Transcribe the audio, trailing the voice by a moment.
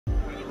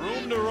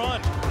to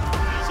run.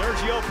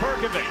 Sergio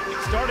Perkovic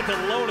started to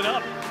load it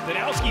up.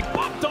 Danowski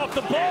bumped off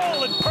the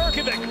ball, and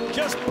Perkovic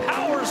just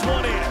powers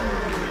one in.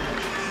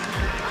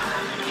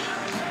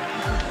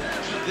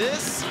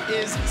 This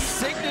is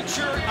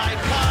signature,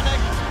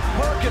 iconic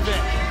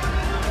Perkovic.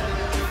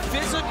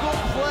 Physical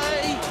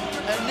play,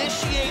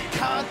 initiate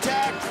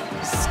contact,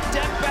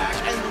 step back,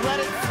 and let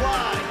it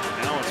fly.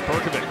 Now it's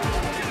Perkovic.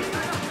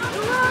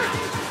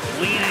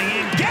 Leaning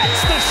in,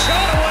 gets the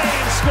shot away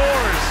and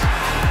scores.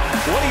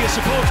 What are you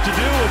supposed to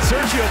do with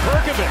Sergio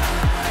Perkovic?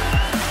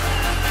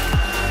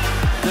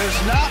 There's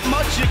not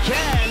much you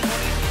can.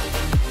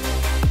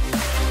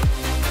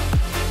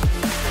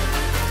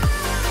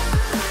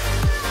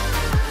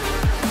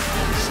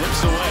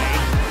 Slips away.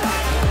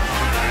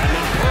 And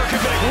then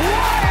Perkovic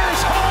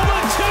wires home a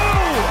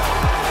two!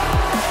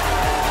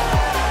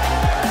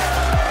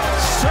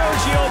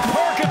 Sergio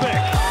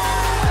Perkovic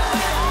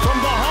from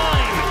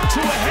behind to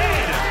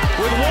ahead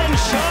with one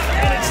shot,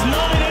 and it's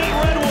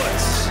 9-8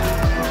 Redwoods.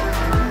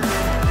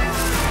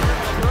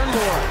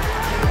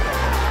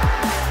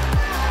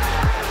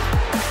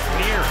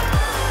 Near.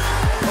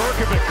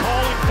 Perkovic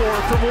calling for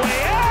it from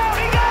way out.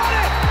 He got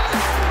it!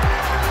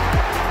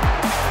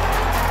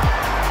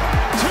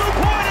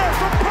 Two-pointer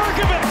from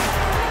Perkovic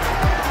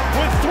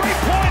with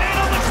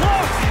 3.8 on the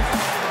clock.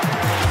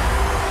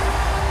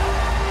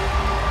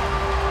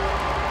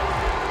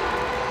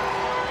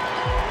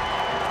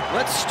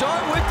 Let's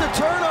start with the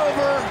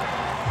turnover.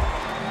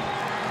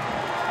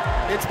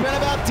 It's been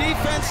about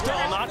defense.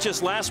 Well, not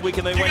just last week,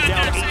 and they went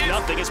down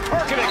 8-0. It's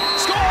Perkovic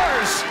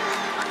scores!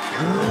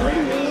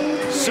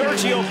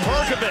 Sergio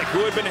Perkovic,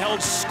 who had been held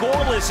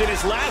scoreless in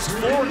his last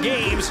 4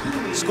 games,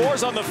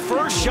 scores on the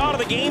first shot of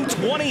the game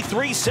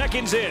 23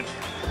 seconds in.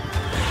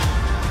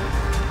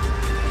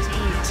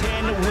 Team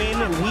 10 win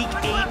Week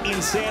 8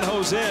 in San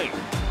Jose.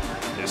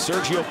 As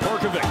Sergio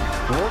Perkovic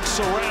works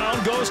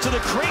around, goes to the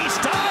crease,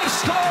 dives,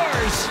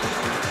 scores!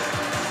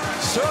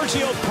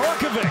 Sergio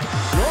Perkovic,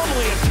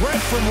 normally a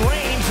threat from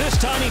range, this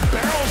time he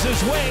barrels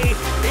his way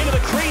into the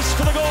crease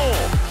for the goal.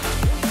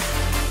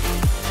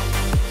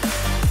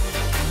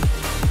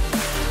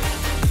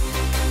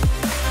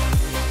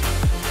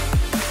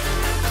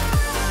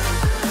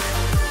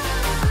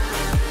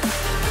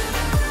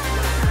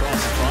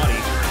 Across his body,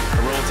 a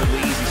relatively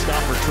easy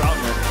stop for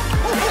Troutman.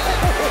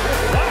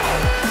 Wow!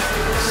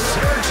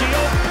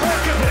 Sergio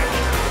Perkovic.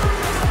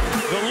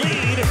 The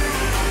lead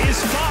is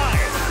 5.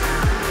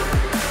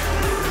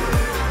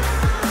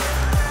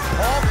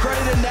 All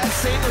credit in that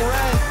St.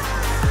 Laurent.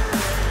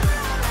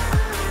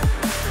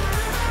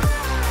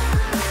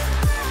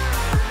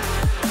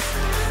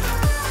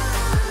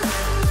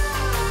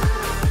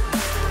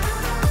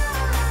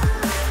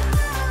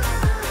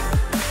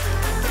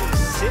 A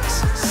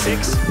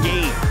 6-6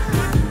 game.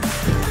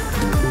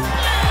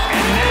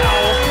 And now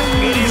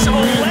it is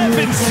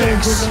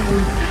 11-6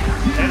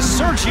 as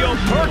Sergio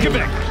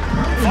Perkovic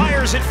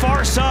fires it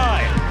far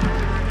side.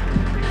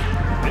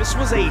 This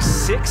was a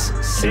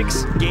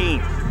 6-6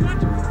 game.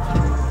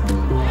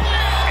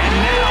 And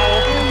now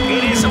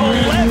it is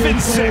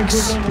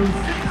 11-6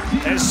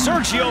 as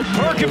Sergio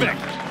Perkovic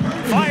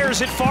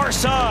fires it far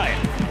side.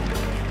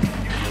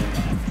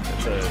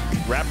 That's a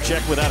wrap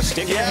check without a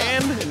stick in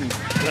hand, and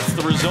that's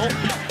the result.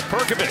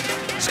 Perkovic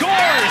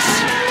scores!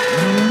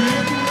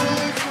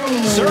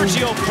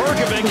 Sergio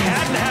Perkovic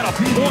hadn't had a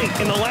point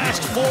in the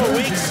last 4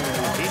 weeks.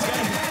 He's got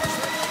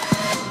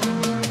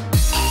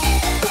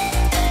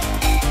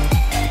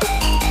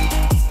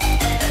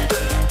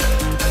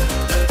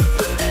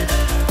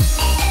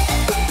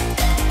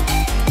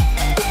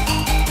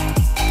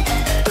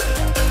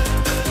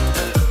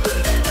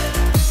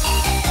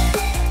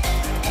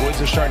Woods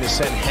are starting to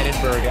send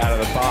Hennenberg out of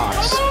the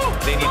box.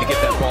 They need to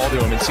get that ball to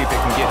him and see if they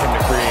can get him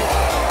to create.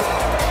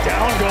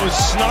 Down goes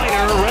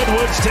Snyder.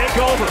 Redwoods take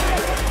over.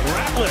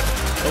 Ratliff,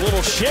 a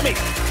little shimmy.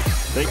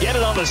 They get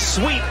it on the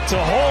sweep to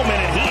Holman,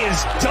 and he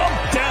is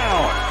dumped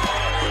down.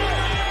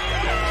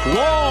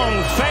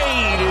 Long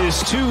fade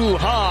is too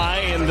high,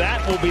 and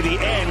that will be the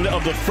end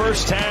of the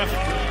first half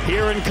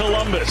here in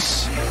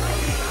Columbus.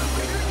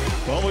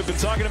 Well, we've been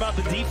talking about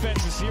the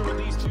defenses here with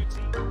these two teams.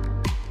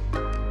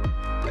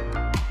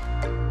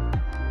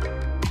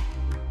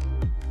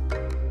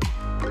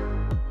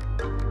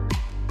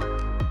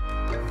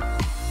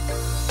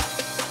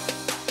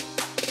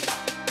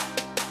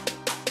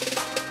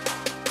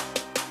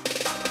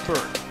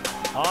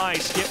 High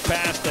skip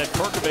pass that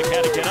Perkovic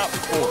had to get up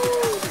for.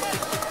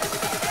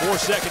 4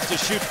 seconds to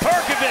shoot.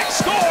 Perkovic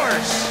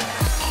scores!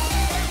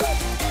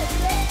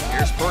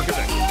 Here's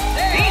Perkovic.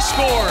 He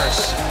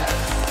scores!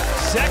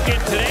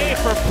 Second today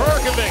for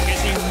Perkovic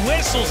as he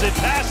whistles it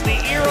past the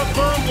ear of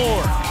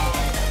Burnlord.